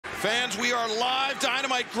Fans, we are live.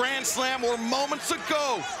 Dynamite Grand Slam, where moments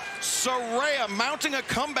ago, Saraya mounting a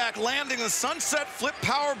comeback, landing the sunset flip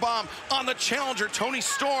powerbomb on the challenger, Toni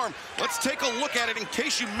Storm. Let's take a look at it in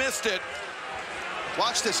case you missed it.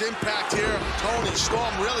 Watch this impact here. Toni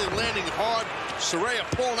Storm really landing hard. Saraya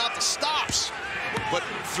pulling out the stops. But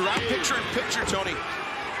throughout picture-in-picture, Tony,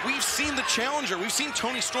 we've seen the challenger. We've seen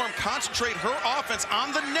Toni Storm concentrate her offense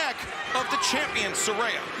on the neck of the champion,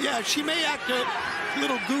 Saraya. Yeah, she may act a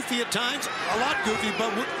little goofy at times, a lot goofy, but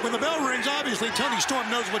when the bell rings, obviously, Toni Storm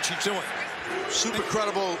knows what she's doing. Super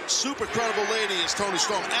credible lady is Toni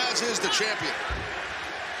Storm, as is the champion.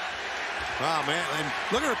 Wow, man, and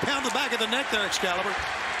look at her pound the back of the neck there, Excalibur.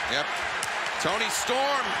 Yep. Toni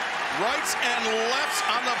Storm, rights and lefts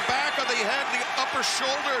on the back of the head, the upper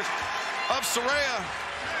shoulders of Saraya.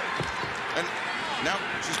 And now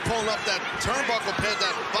she's pulling up that turnbuckle pad,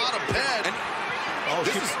 that bottom pad. And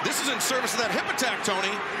this is in service of that hip attack,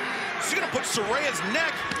 Tony. She's gonna put Saraya's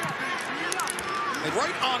neck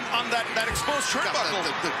right on that exposed turnbuckle.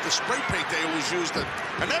 The spray paint they always used.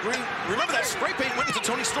 And that, remember that spray paint went into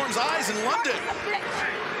Toni Storm's eyes in London.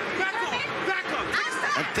 Back up.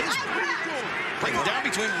 And things breaking down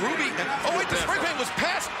between Ruby and... Oh, wait, the spray paint was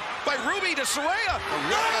passed by Ruby to Saraya.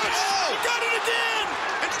 Oh, got it again!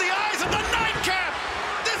 Into the eyes of the nightcap.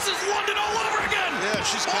 This is London all over again. Yeah,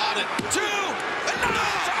 she's got it. 2, and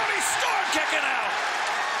now Toni Storm kicking out.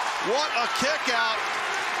 What a kick out.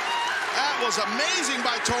 That was amazing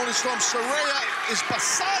by Toni Storm. Saraya is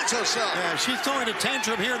besides herself. Yeah, she's throwing a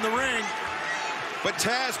tantrum here in the ring. But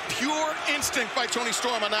Taz, pure instinct by Toni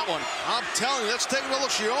Storm on that one. I'm telling you, let's take a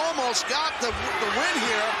look. She almost got the win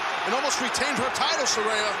here and almost retained her title,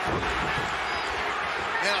 Saraya.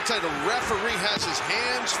 And I'll tell you, the referee has his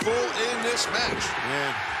hands full in this match.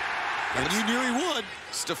 Yeah. And you knew he would.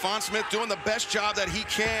 Stephon Smith doing the best job that he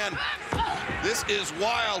can. This is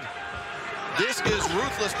wild. This is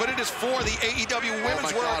ruthless, but it is for the AEW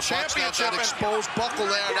Women's World Championship. That exposed buckle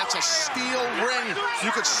there. That's a steel ring.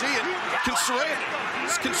 You can see it. Can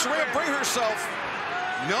Saraya bring herself?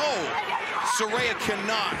 No, Saraya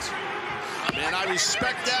cannot. Man, I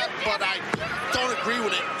respect that, but I don't agree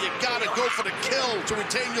with it. You got to go for the kill to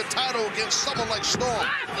retain your title against someone like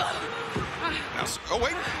Storm. Now, oh,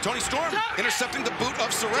 wait. Toni Storm intercepting the boot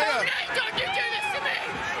of Saraya. Don't you do this to me!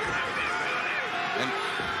 And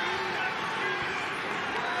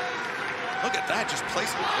look at that, just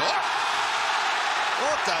placing. Oh.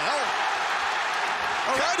 What the hell?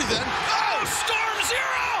 Alrighty then. Oh, Storm 0!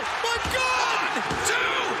 My God! 1, 2,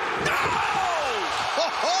 no!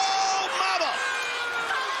 Oh, mama!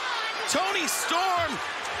 Toni Storm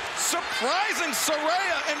surprising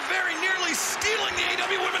Saraya and very nearly stealing the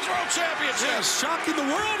AEW Women's World Championship. Yeah, shocking the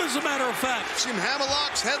world, as a matter of fact. Seen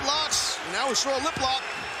hammerlocks, headlocks, and now we saw a lip lock.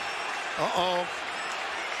 Uh-oh.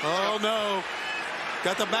 Oh, no.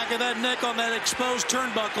 Got the back of that neck on that exposed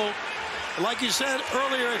turnbuckle. Like you said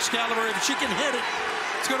earlier, Excalibur, if she can hit it,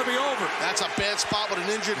 it's going to be over. That's a bad spot with an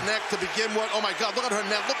injured neck to begin with. Oh, my God, look at her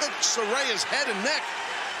neck. Look at Saraya's head and neck.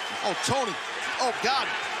 Oh, Toni. Oh, God.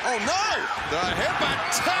 Oh, no. The hip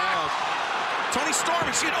attack. Toni Storm,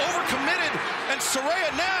 and she had overcommitted. And Saraya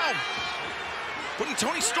now putting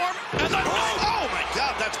Toni Storm and the... Oh, my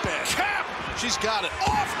God, that's bad. Cap. She's got it.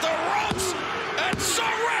 Off the ropes. And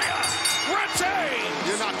Saraya retains.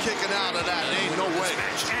 You're not kicking out of that. Ain't no way.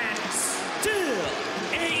 And still,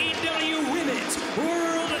 AEW Women's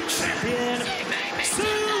World Champion,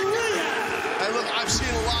 Saraya. Hey, look, I've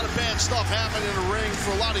seen a lot of bad stuff happen in the ring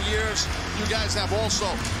for a lot of years. You guys have also.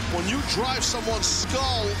 When you drive someone's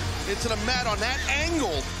skull into the mat on that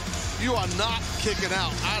angle, you are not kicking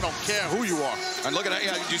out. I don't care who you are. And look at that.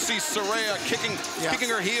 Yeah, you see Saraya kicking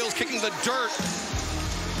her heels, kicking the dirt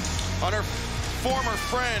on her former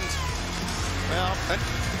friend. Well,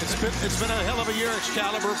 it's been a hell of a year,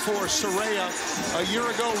 Excalibur, for Saraya. A year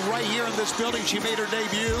ago, right here in this building, she made her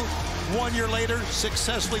debut. 1 year later,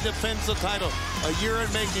 successfully defends the title. A year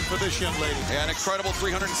in making for this young lady. Yeah, an incredible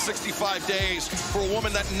 365 days for a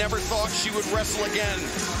woman that never thought she would wrestle again.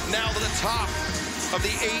 Now to the top of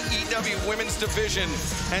the AEW Women's Division.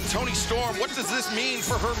 And Toni Storm, what does this mean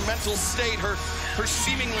for her mental state, her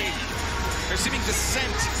seeming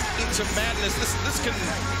descent into madness? This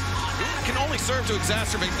can only serve to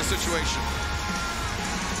exacerbate the situation.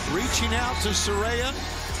 Reaching out to Saraya.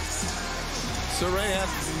 Saraya had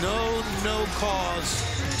no cause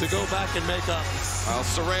to go back and make up. Well,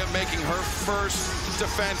 Saraya making her first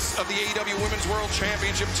defense of the AEW Women's World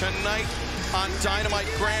Championship tonight on Dynamite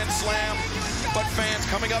Grand Slam. But fans,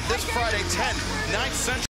 coming up this Friday, 10, 9 Central.